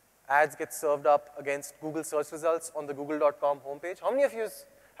ads get served up against Google search results on the google.com homepage. How many of you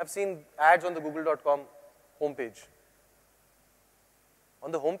have seen ads on the google.com homepage?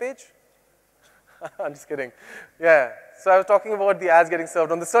 On the homepage? I'm just kidding. Yeah, so I was talking about the ads getting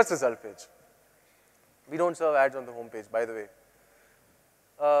served on the search result page. We don't serve ads on the homepage, by the way.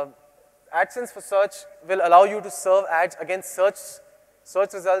 AdSense for search will allow you to serve ads against search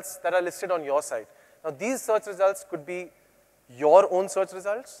results that are listed on your site. Now, these search results could be your own search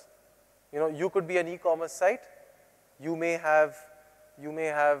results. You could be an e-commerce site. You may have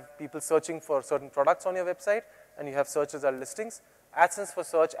people searching for certain products on your website, and you have search result listings. AdSense for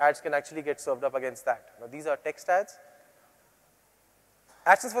search ads can actually get served up against that. Now, these are text ads.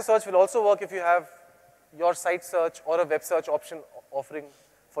 AdSense for search will also work if you have your site search or a web search option offering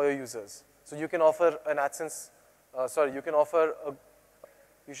for your users. So you can offer an AdSense,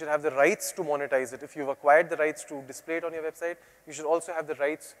 you should have the rights to monetize it. If you've acquired the rights to display it on your website, you should also have the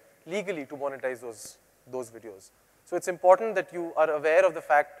rights legally to monetize those videos. So it's important that you are aware of the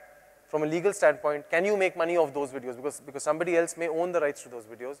fact, from a legal standpoint, can you make money off those videos? Because somebody else may own the rights to those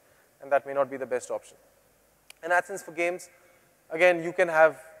videos, and that may not be the best option. And AdSense for games, again,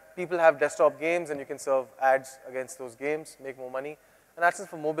 people have desktop games, and you can serve ads against those games, make more money. And AdSense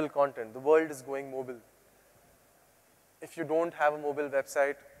for mobile content. The world is going mobile. If you don't have a mobile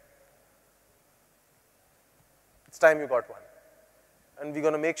website, it's time you got one. And we're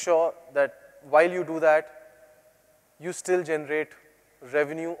going to make sure that while you do that, you still generate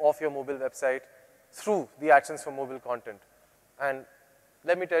revenue off your mobile website through the AdSense for mobile content. And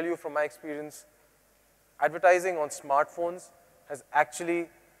let me tell you from my experience, advertising on smartphones has actually,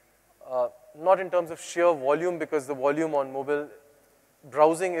 not in terms of sheer volume, because the volume on mobile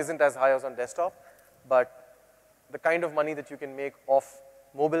browsing isn't as high as on desktop, but the kind of money that you can make off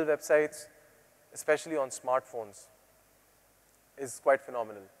mobile websites, especially on smartphones, is quite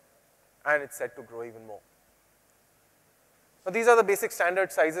phenomenal. And it's set to grow even more. So these are the basic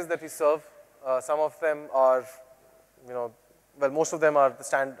standard sizes that we serve. Some of them are, most of them are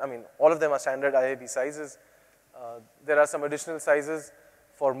all of them are standard IAB sizes. There are some additional sizes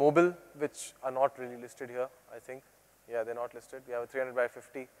for mobile, which are not really listed here, I think. Yeah, they're not listed. We have a 300 by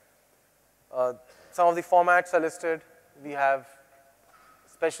 50. Some of the formats are listed. We have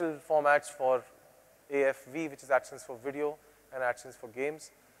special formats for AFV, which is AdSense for video, and AdSense for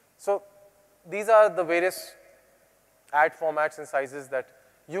games. So these are the various ad formats and sizes that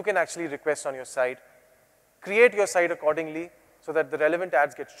you can actually request on your site. Create your site accordingly so that the relevant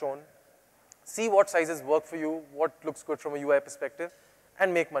ads get shown. See what sizes work for you, what looks good from a UI perspective,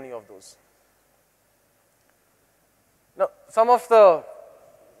 and make money of those. Now, some of the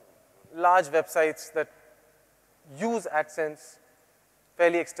large websites that use AdSense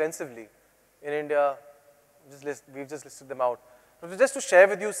fairly extensively in India, we've just listed them out. But just to share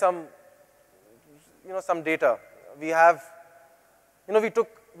with you some, some data, we have, we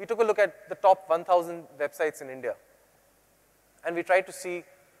took a look at the top 1,000 websites in India, and we tried to see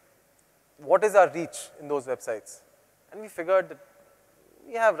what is our reach in those websites. And we figured that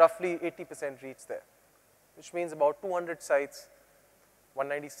we have roughly 80% reach there, which means about 200 sites,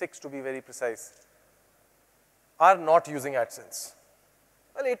 196 to be very precise, are not using AdSense.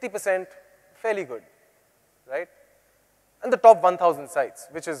 Well, 80%, fairly good, right? And the top 1,000 sites,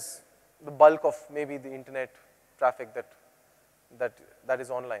 which is the bulk of maybe the internet traffic that is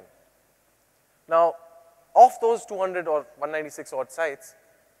online. Now, of those 200 or 196 odd sites,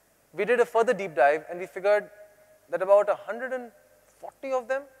 we did a further deep dive and we figured that about 140 of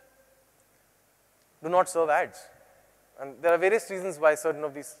them do not serve ads. And there are various reasons why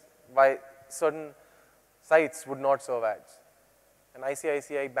certain sites would not serve ads. An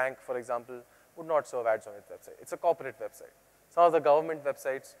ICICI bank, for example, would not serve ads on its website. It's a corporate website. Some of the government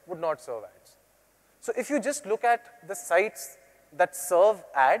websites would not serve ads. So if you just look at the sites that serve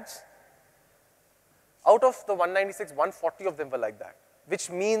ads, out of the 196, 140 of them were like that, which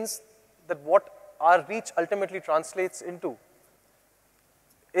means that what our reach ultimately translates into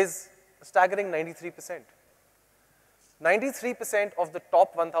is a staggering 93%. 93% of the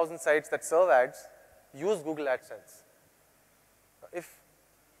top 1,000 sites that serve ads use Google AdSense.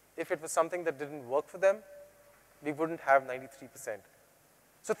 If it was something that didn't work for them, we wouldn't have 93%.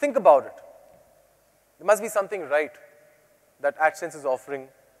 So think about it. There must be something right that AdSense is offering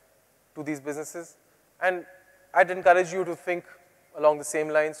to these businesses. And I'd encourage you to think along the same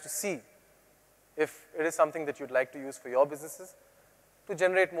lines to see if it is something that you'd like to use for your businesses to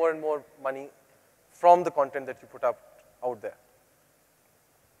generate more and more money from the content that you put up out there.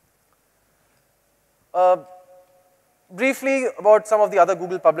 Briefly about some of the other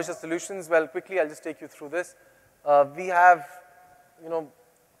Google Publisher solutions. Well, quickly, I'll just take you through this. We have,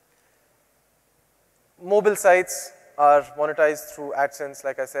 mobile sites are monetized through AdSense,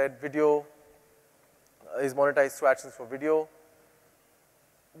 like I said. Video is monetized through AdSense for video.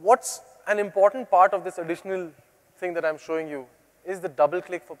 What's an important part of this additional thing that I'm showing you is the double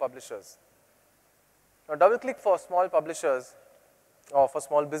click for publishers. Now, double click for small publishers or for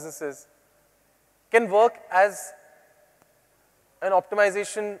small businesses can work as an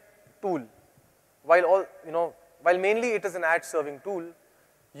optimization tool. While mainly it is an ad serving tool,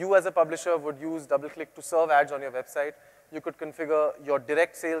 you as a publisher would use DoubleClick to serve ads on your website. You could configure your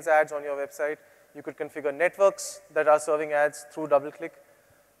direct sales ads on your website. You could configure networks that are serving ads through DoubleClick,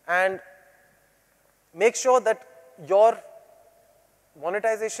 and make sure that your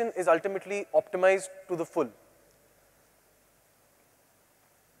monetization is ultimately optimized to the full.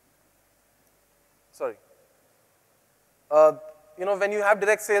 Sorry. When you have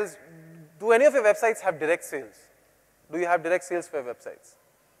direct sales, do any of your websites have direct sales? Do you have direct sales for your websites?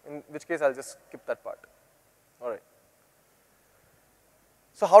 In which case, I'll just skip that part. All right.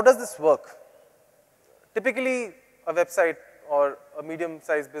 So how does this work? Typically, a website or a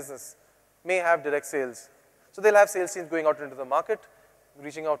medium-sized business may have direct sales. So they'll have sales teams going out into the market,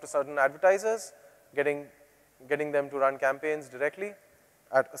 reaching out to certain advertisers, getting them to run campaigns directly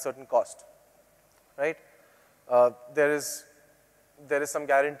at a certain cost, right? There is some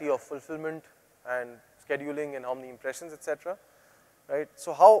guarantee of fulfillment and scheduling and how many impressions, etc. Right?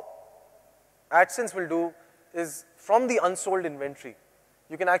 So how AdSense will do is from the unsold inventory,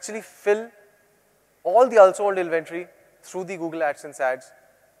 you can actually fill all the unsold inventory through the Google AdSense ads,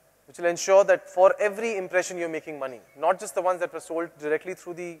 which will ensure that for every impression you're making money, not just the ones that were sold directly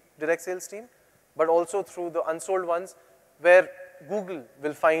through the direct sales team, but also through the unsold ones where Google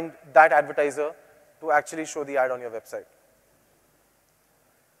will find that advertiser to actually show the ad on your website.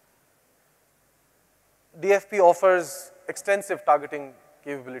 DFP offers extensive targeting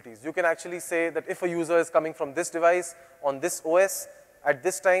capabilities. You can actually say that if a user is coming from this device on this OS at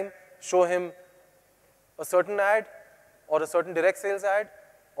this time, show him a certain ad or a certain direct sales ad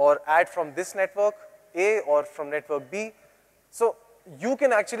or ad from this network A or from network B. So you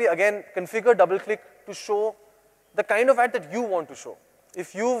can actually, again, configure DoubleClick to show the kind of ad that you want to show.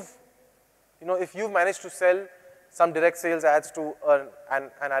 If you've managed to sell some direct sales ads to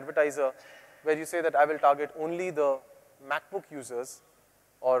an advertiser where you say that I will target only the MacBook users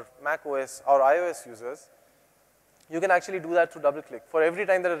or Mac OS or iOS users, you can actually do that through DoubleClick. For every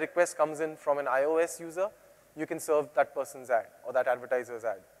time that a request comes in from an iOS user, you can serve that person's ad or that advertiser's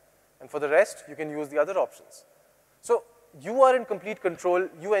ad. And for the rest, you can use the other options. So you are in complete control.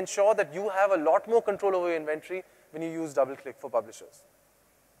 You ensure that you have a lot more control over your inventory when you use DoubleClick for publishers.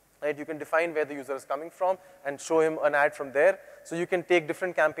 Right? You can define where the user is coming from and show him an ad from there. So you can take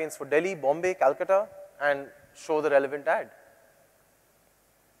different campaigns for Delhi, Bombay, Calcutta, and show the relevant ad.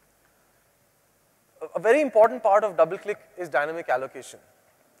 A very important part of DoubleClick is dynamic allocation.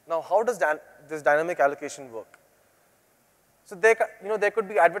 Now, how does this dynamic allocation work? So there could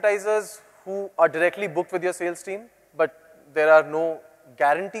be advertisers who are directly booked with your sales team, but there are no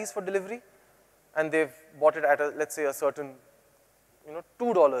guarantees for delivery, and they've bought it at let's say a certain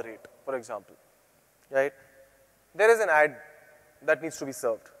 $2 rate, for example, right? There is an ad that needs to be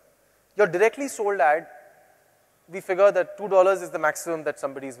served. Your directly sold ad, we figure that $2 is the maximum that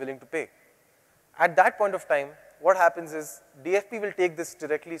somebody is willing to pay. At that point of time, what happens is DFP will take this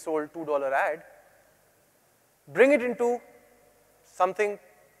directly sold $2 ad, bring it into something,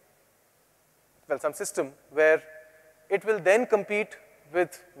 well, some system where it will then compete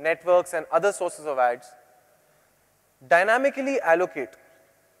with networks and other sources of ads, dynamically allocate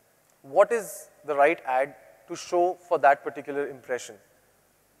what is the right ad to show for that particular impression,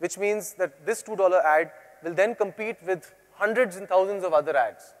 which means that this $2 ad will then compete with hundreds and thousands of other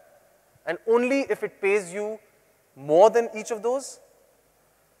ads. And only if it pays you more than each of those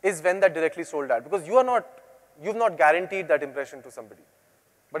is when that directly sold ad, because you've not guaranteed that impression to somebody,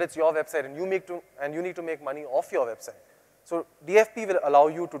 but it's your website and you need to make money off your website. So DFP will allow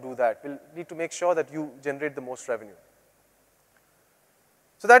you to do that. We'll need to make sure that you generate the most revenue.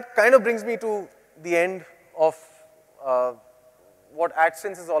 So that kind of brings me to the end of what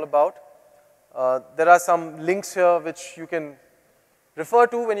AdSense is all about. There are some links here which you can refer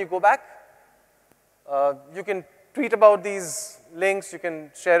to when you go back. You can tweet about these links. You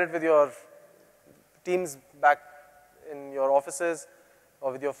can share it with your teams back in your offices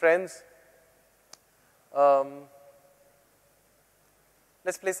or with your friends.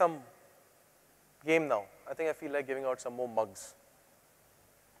 Let's play some game now. I think I feel like giving out some more mugs.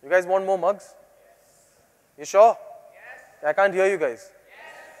 You guys want more mugs? Yes. You sure? Yes. I can't hear you guys.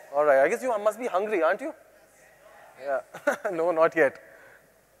 Yes. All right. I guess you must be hungry, aren't you? Yes. Yeah. No, not yet.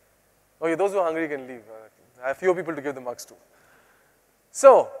 Okay, those who are hungry can leave. I have fewer people to give the mugs to.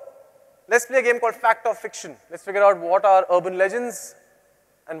 So, let's play a game called Fact or Fiction. Let's figure out what are urban legends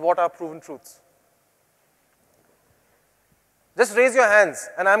and what are proven truths. Just raise your hands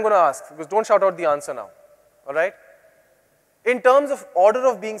and I'm going to ask, because don't shout out the answer now. All right? In terms of order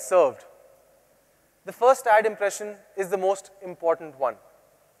of being served, the first ad impression is the most important one.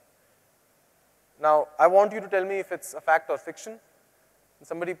 Now, I want you to tell me if it's a fact or fiction.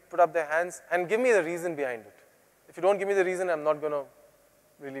 Somebody put up their hands and give me the reason behind it. If you don't give me the reason, I'm not going to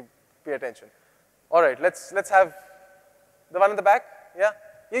really pay attention. All right, let's have the one in the back. Yeah?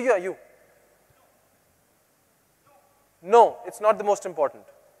 You. No, it's not the most important.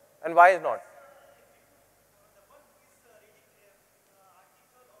 And why not?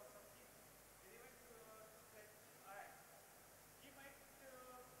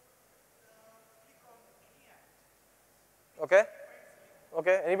 Okay.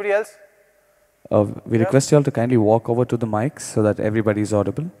 Okay. Anybody else? We request you all to kindly walk over to the mics so that everybody is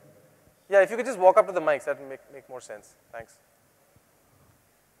audible. Yeah, if you could just walk up to the mics, that would make more sense. Thanks.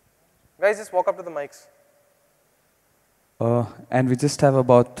 Guys, just walk up to the mics. And we just have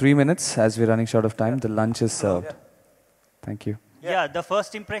about 3 minutes as we're running short of time. The lunch is served. Yeah. Thank you. Yeah, the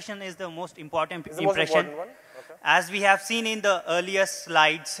first impression is the most important Is the most important one? Okay. As we have seen in the earlier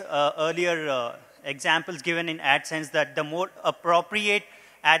slides, examples given in AdSense, that the more appropriate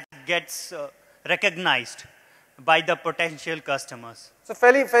ad gets recognized by the potential customers. So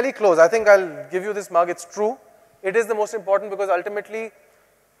fairly close. I think I'll give you this mug. It's true. It is the most important because ultimately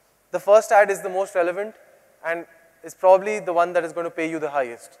the first ad is the most relevant and is probably the one that is going to pay you the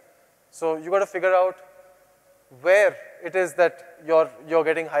highest. So you got to figure out where it is that you're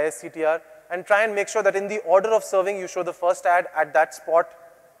getting highest CTR and try and make sure that in the order of serving you show the first ad at that spot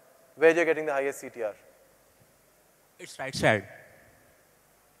where you're getting the highest CTR. It's right side.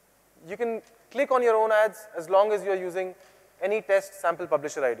 You can click on your own ads as long as you're using any test sample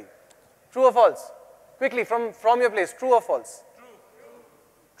publisher ID. True or false? Quickly, from your place, true or false?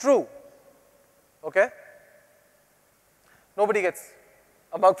 True. Okay? Nobody gets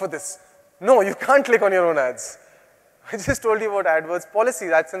a mug for this. No, you can't click on your own ads. I just told you about AdWords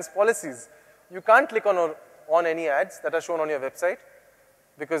policies, AdSense policies. You can't click on on any ads that are shown on your website,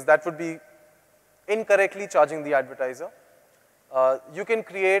 because that would be incorrectly charging the advertiser. You can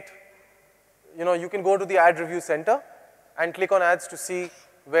create, you can go to the ad review center and click on ads to see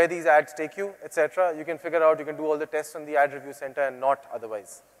where these ads take you, etc. You can figure out, you can do all the tests on the ad review center and not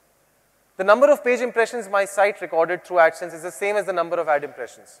otherwise. The number of page impressions my site recorded through AdSense is the same as the number of ad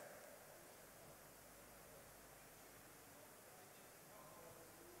impressions.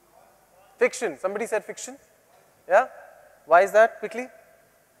 Fiction, somebody said fiction? Yeah? Why is that, quickly?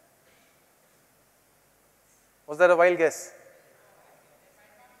 Was that a wild guess?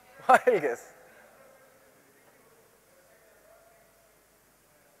 Wild guess.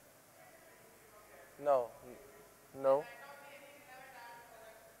 No. No.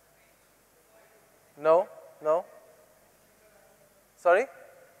 No. No. Sorry?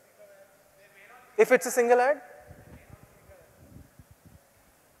 If it's a single ad?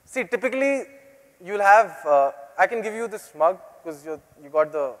 See, typically, you'll have, I can give you this mug because you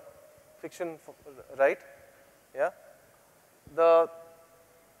got the fiction right. Yeah.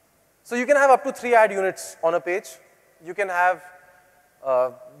 So you can have up to 3 ad units on a page. You can have,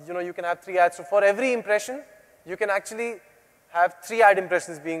 you can have 3 ads. So for every impression, you can actually have 3 ad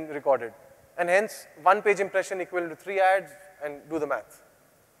impressions being recorded. And hence, 1 page impression equal to 3 ads, and do the math.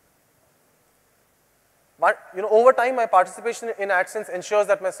 But, over time, my participation in AdSense ensures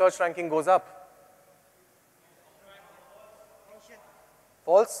that my search ranking goes up.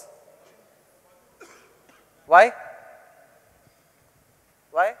 False? Why?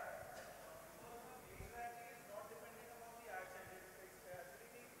 Why?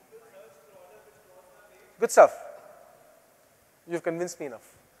 Good stuff. You've convinced me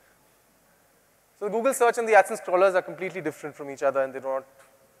enough. So the Google search and the AdSense crawlers are completely different from each other, and they do not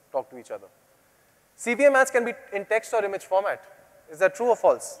talk to each other. CPM ads can be in text or image format. Is that true or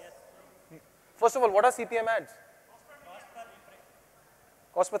false? Yes. First of all, what are CPM ads?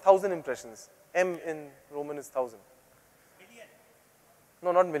 Cost per 1,000 impressions. M in Roman is 1,000. Million.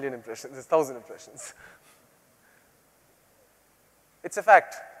 No, not million impressions. It's 1,000 impressions. It's a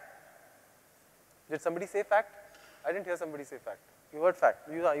fact. Did somebody say fact? I didn't hear somebody say fact. You heard fact.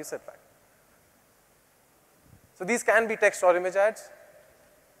 You said fact. So these can be text or image ads.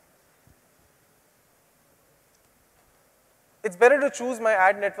 It's better to choose my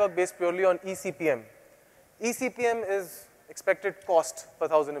ad network based purely on eCPM. eCPM is expected cost per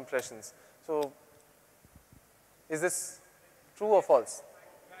 1,000 impressions. So is this true or false?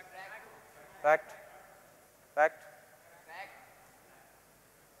 Fact. Fact.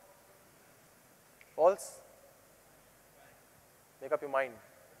 False? Make up your mind.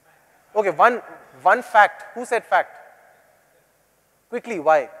 Okay, one fact. Who said fact? Quickly,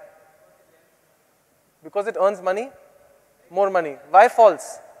 why? Because it earns money? More money. Why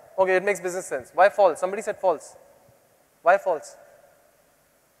false? Okay, it makes business sense. Why false? Somebody said false. Why false?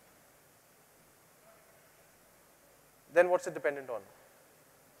 Then what's it dependent on?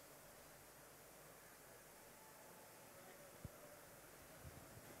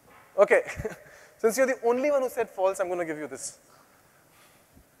 Okay, since you're the only one who said false, I'm going to give you this.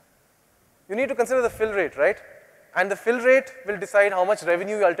 You need to consider the fill rate, right? And the fill rate will decide how much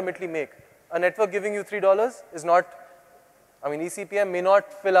revenue you ultimately make. A network giving you $3 is not, eCPM may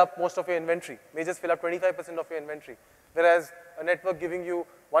not fill up most of your inventory, may just fill up 25% of your inventory. Whereas a network giving you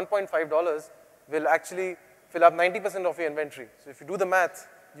 $1.5 will actually fill up 90% of your inventory. So if you do the math,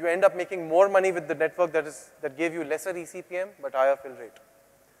 you end up making more money with the network that gave you lesser eCPM but higher fill rate.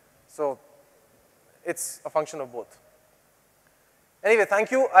 So it's a function of both. Anyway,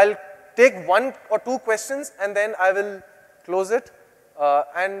 thank you. I'll take 1 or 2 questions and then I will close it.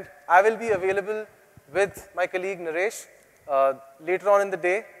 And I will be available with my colleague Naresh later on in the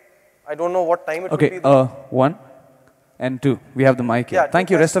day. I don't know what time it will be. Okay, 1 and 2. We have the mic here. Thank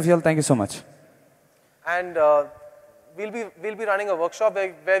you, rest of you all. Thank you so much. And we'll be running a workshop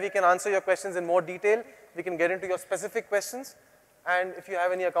where we can answer your questions in more detail. We can get into your specific questions. And if you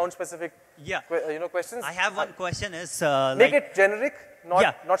have any account-specific questions. I have one question. Make it generic,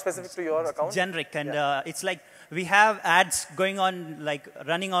 not specific to your account. Generic. And it's like we have ads going on,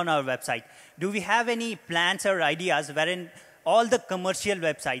 running on our website. Do we have any plans or ideas wherein all the commercial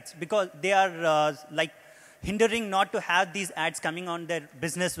websites, because they are hindering not to have these ads coming on their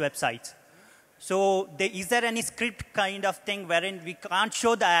business websites. So is there any script kind of thing wherein we can't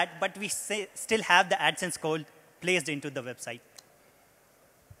show the ad, but we still have the AdSense code placed into the website?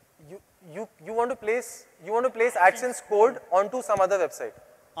 You want to place AdSense code onto some other website?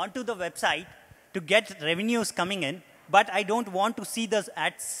 Onto the website to get revenues coming in, but I don't want to see those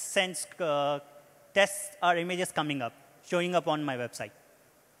AdSense tests or images coming up, showing up on my website.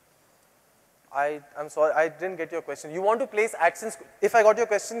 I'm sorry, I didn't get your question. You want to place AdSense, if I got your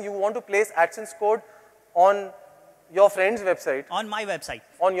question, you want to place AdSense code on your friend's website. On my website.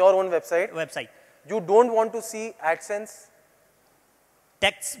 On your own website. You don't want to see AdSense?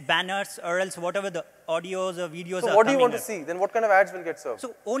 Text, banners, or else whatever the audios or videos So are what do you coming want to up. see? Then what kind of ads will get served?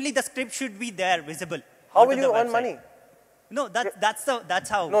 So only the script should be there, visible. How will onto you the earn website. money? No, that's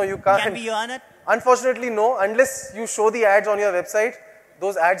how. No, you can't. Can we earn it? Unfortunately, no. Unless you show the ads on your website,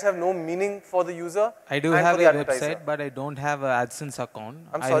 those ads have no meaning for the user. I do and have for the a advertiser. website, but I don't have an AdSense account.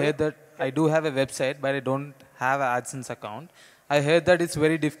 I'm sorry? I heard that I do have a website, but I don't have an AdSense account. I heard that it's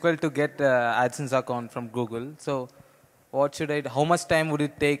very difficult to get AdSense account from Google. So, what should I? How much time would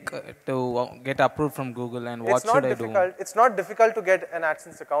it take to get approved from Google, and what should I do? It's not difficult to get an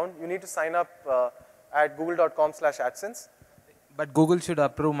AdSense account. You need to sign up at google.com/AdSense. But Google should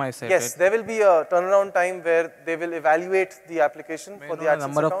approve my site. Yes, right? there will be a turnaround time where they will evaluate the application for the AdSense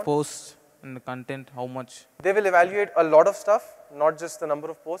number account. of posts and the content, how much? They will evaluate a lot of stuff, not just the number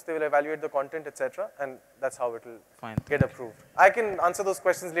of posts. They will evaluate the content, etc., and that's how it will get approved. I can answer those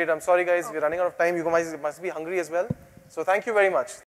questions later. I'm sorry, guys, we're running out of time. You guys must be hungry as well. So thank you very much.